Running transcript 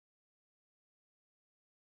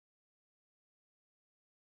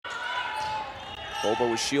Bobo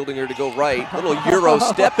was shielding her to go right. Little Euro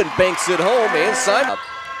step and banks it home. And Simon.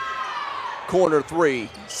 Corner three.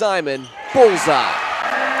 Simon. Bullseye.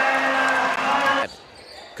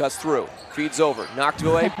 Cuts through. Feeds over. Knocked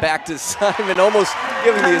away. Back to Simon. Almost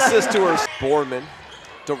giving the assist to her. Borman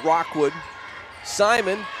to Rockwood.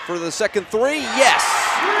 Simon for the second three. Yes!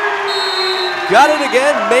 Got it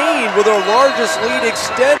again. Maine with her largest lead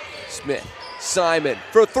extend. Smith. Simon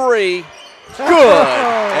for three. Good.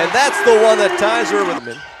 And that's the one that ties her with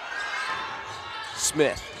him.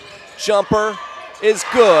 Smith. Jumper is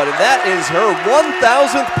good. And that is her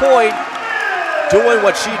 1,000th point. Doing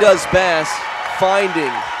what she does best.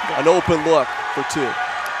 Finding an open look for two.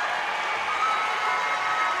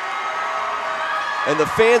 And the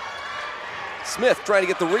fan. Smith trying to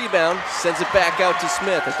get the rebound, sends it back out to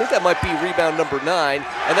Smith. I think that might be rebound number 9.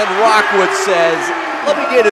 And then Rockwood says, let me get it.